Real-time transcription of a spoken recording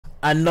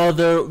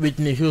Another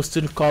Whitney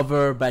Houston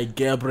cover by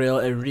Gabriel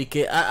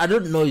Henrique. I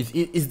don't know if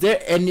is there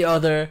any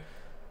other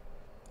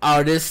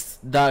artist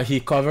that he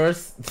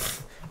covers.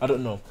 I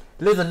don't know.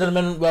 Ladies and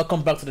gentlemen,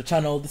 welcome back to the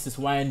channel. This is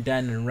Wine,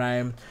 Dan, and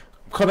Rhyme.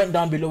 Comment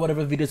down below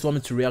whatever videos you want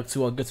me to react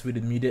to. I'll get to it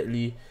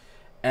immediately.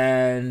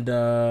 And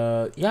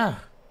yeah,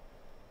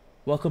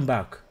 welcome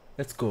back.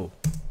 Let's go.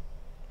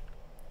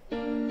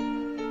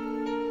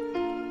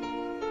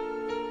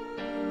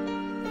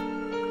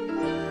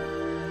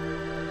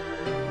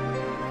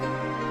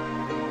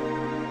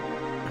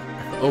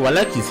 Oh, I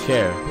like his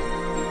hair.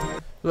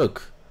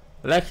 Look,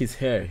 I like his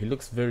hair. He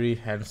looks very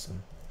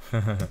handsome.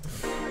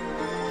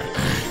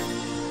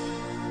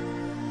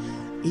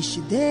 Each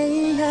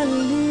day I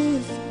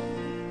live,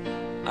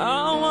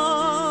 I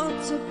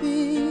want to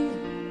be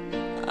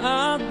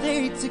a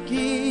day to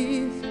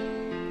give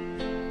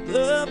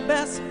the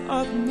best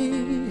of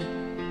me.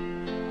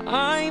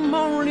 I'm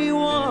only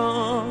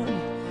one,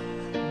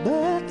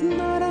 but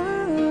not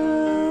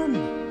on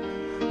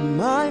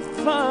my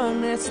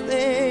funnest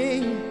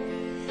day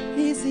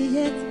is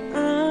yet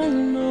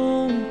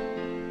unknown.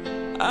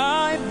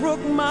 I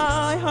broke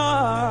my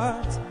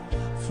heart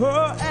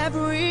for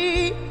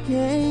every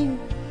game.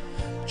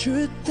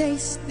 True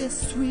taste is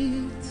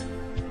sweet.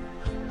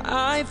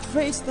 I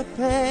face the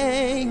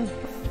pain.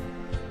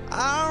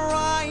 I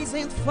rise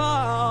and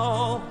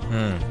fall.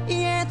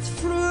 Yet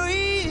through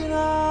it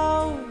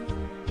all,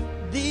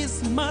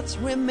 this much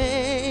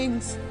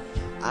remains.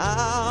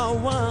 I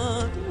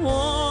want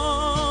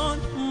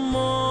one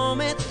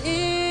moment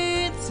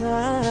in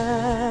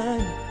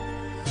time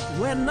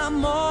when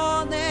I'm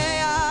all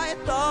that I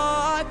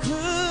thought I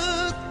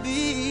could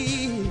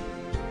be.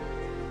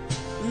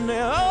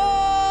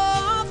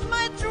 Now of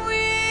my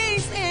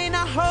dreams in a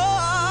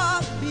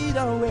heartbeat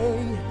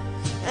away,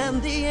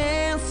 and the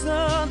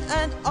answer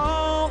and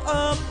all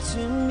up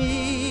to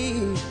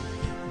me.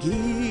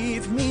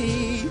 Give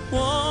me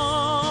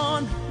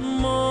one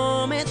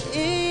moment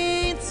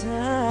in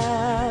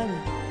time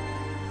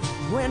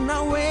when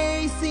I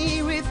waste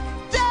it with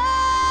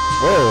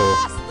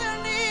destiny.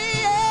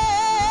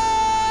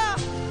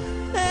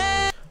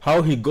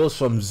 How he goes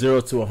from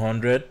 0 to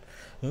 100.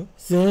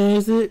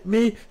 Says it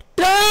me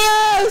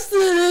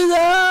destiny.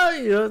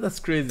 You know, that's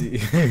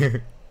crazy.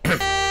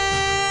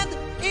 And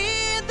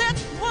in that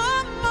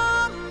one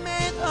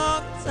moment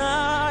of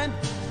time,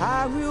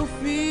 I will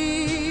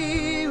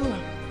feel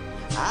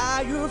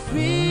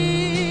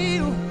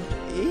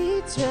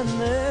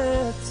eternity.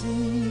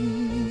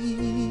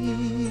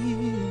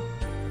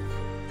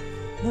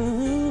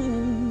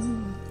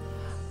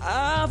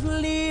 I've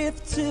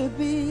lived to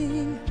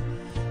be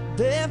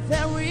the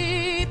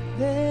very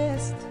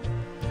best.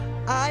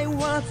 I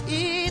want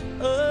it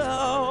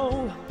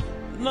all,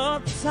 no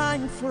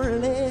time for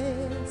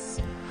less.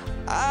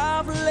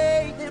 I've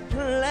laid the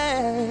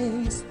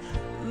place,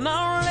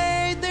 now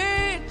lay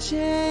the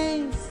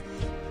chains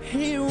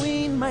here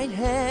in my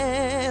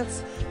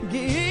hands.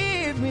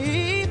 Give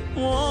me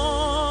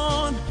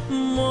one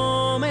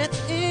moment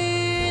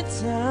in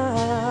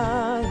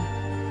time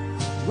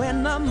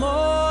when I'm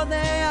more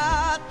than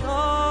I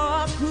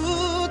thought I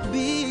could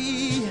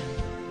be.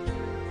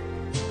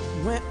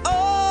 When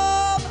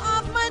all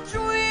of my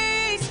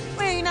dreams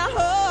when I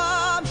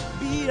hope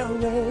beat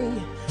away,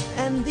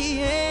 and the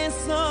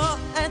answer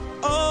and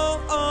all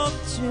up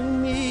to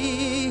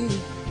me.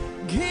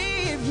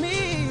 Give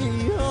me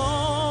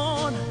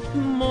one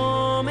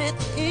moment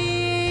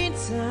in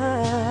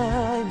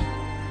time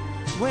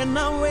when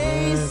I'm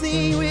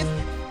wasting with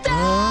destiny.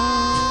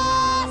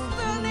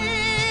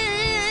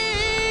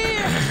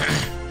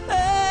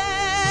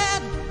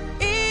 And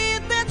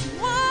in that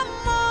one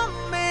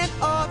moment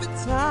of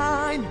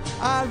time,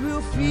 I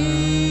will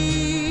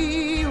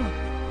feel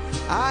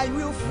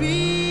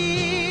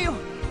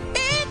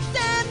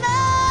eternity.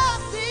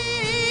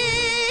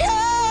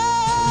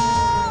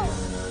 Oh,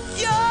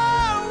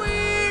 you're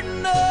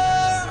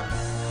enough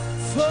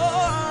for a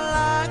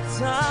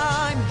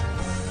lifetime.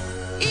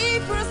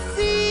 If you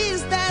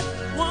seize that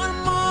one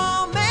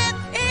moment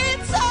in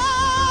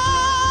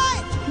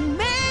time,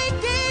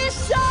 make it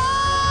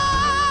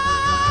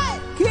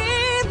shine.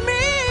 Give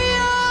me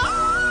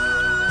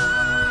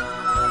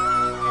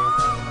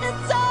a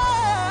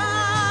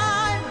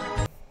time.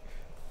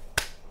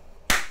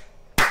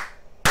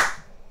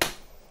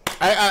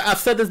 I've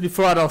said this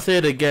before and I'll say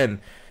it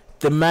again.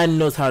 The man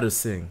knows how to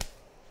sing.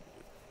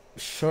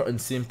 Short and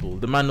simple.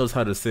 The man knows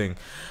how to sing.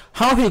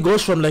 How he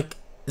goes from like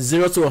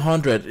 0 to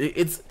 100,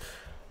 it's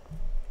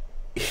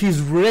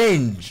his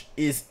range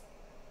is,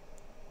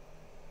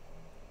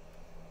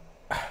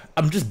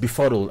 I'm just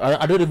befuddled.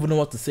 I don't even know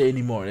what to say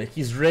anymore. Like,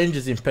 his range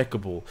is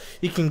impeccable.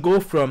 He can go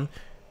from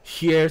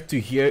here to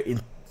here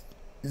in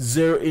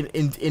 0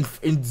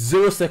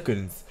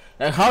 seconds.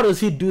 Like, how does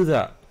he do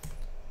that?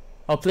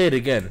 I'll play it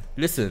again.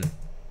 Listen.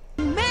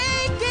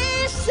 Make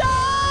it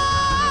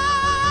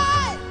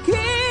shine.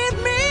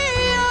 Give me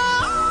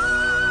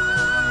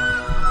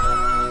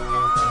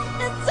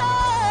a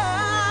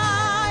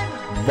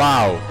time.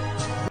 Wow.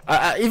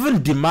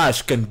 Even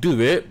Dimash can do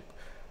it.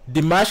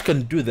 Dimash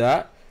can do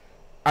that.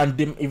 And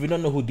if you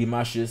don't know who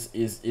Dimash is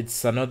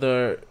it's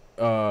another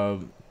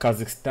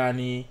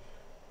Kazakhstani.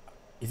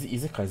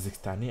 Is it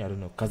Kazakhstani? I don't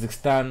know.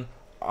 Kazakhstan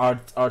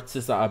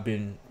artist that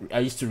I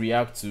used to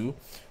react to.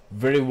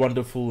 Very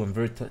wonderful and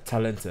very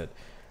talented.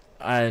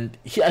 And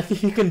I think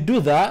he can do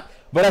that.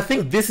 But I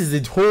think this is a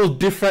whole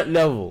different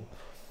level.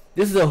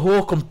 This is a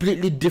whole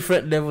completely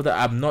different level that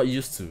I'm not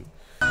used to.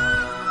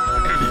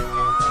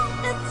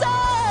 It's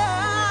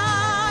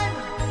time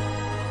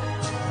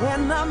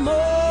when I'm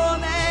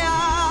only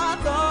I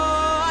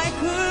thought I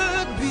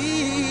could be.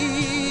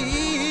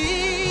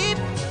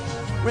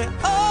 When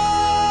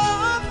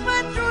all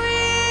my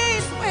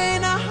dreams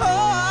when I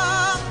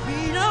hope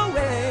beat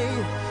away,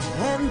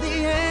 and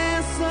the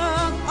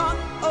answer on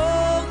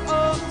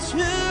all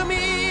to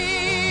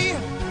me.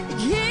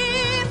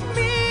 Give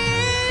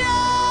me a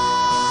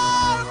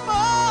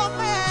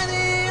moment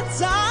in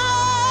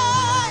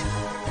time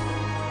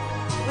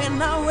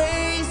when I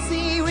wait,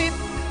 see with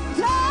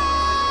destiny,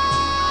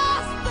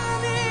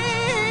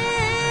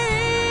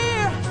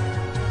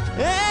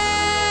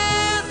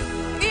 and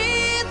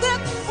in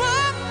that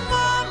one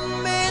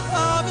moment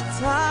of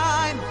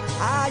time,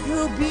 I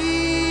will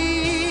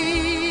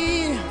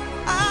be,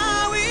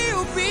 I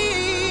will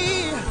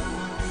be,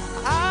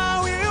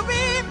 I will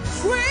be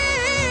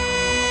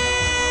free.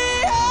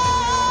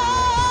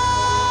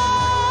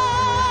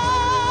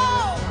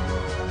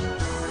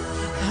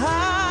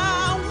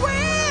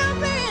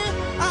 I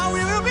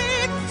will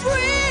be free.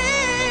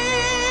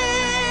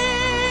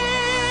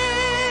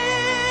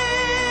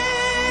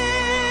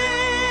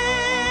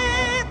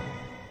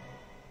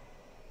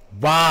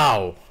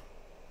 Wow.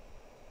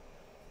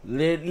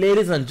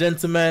 Ladies and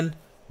gentlemen,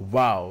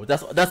 wow.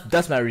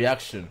 That's my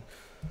reaction.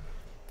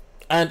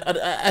 And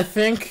I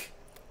think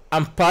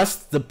I'm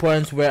past the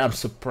point where I'm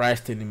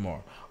surprised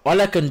anymore. All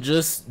I can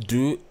just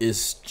do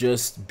is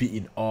just be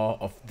in awe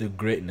of the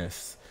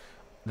greatness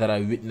that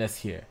I witness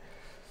here.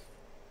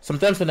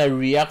 Sometimes when I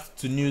react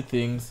to new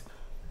things,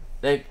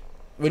 like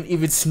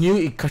if it's new,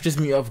 it catches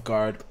me off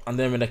guard, and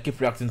then when I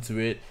keep reacting to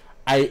it,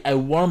 I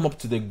warm up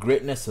to the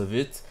greatness of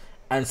it,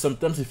 and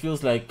sometimes it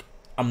feels like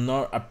I'm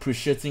not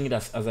appreciating it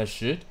as I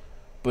should,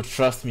 but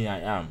trust me, I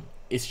am.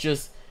 It's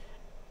just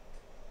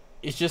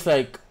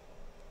like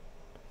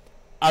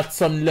at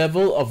some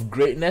level of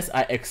greatness,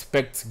 I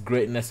expect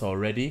greatness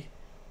already.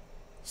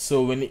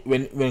 So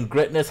when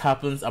greatness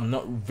happens, I'm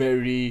not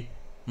really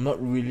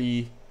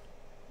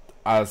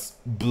as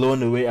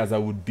blown away as I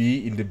would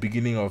be in the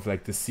beginning of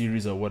like the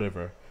series or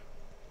whatever.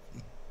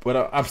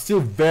 But I'm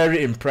still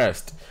very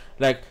impressed.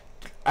 Like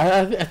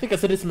I think I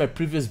said this in my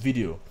previous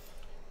video.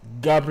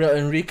 Gabriel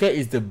Henrique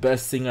is the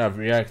best singer I've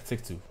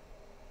reacted to.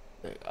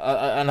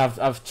 And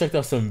I've checked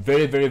out some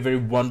very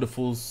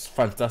wonderful,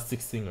 fantastic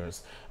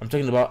singers. I'm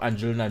talking about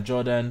Angelina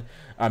Jordan,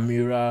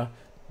 Amira,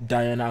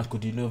 Diana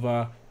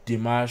Ankudinova,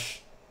 Dimash.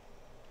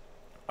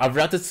 I've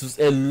reacted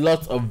to a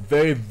lot of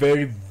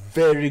very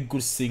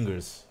good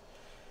singers.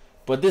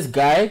 But this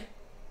guy,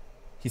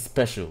 he's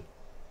special.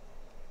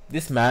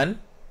 This man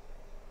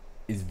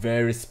is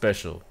very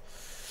special.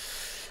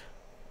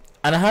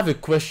 And I have a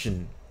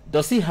question.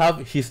 Does he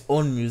have his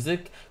own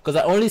music? Because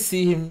I only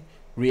see him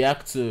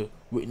react to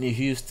Whitney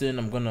Houston.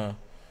 I'm gonna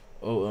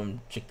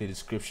check the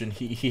description.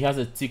 He has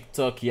a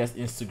TikTok, he has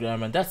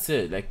Instagram, and that's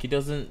it. Like, he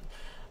doesn't.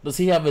 Does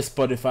he have a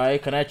Spotify?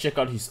 Can I check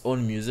out his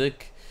own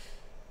music?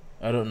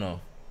 I don't know.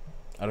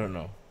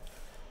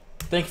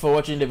 Thank you for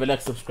watching. Leave a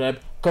like,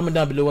 subscribe, comment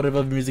down below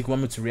whatever music you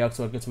want me to react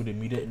to. I'll get to it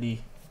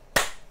immediately.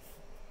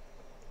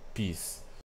 Peace.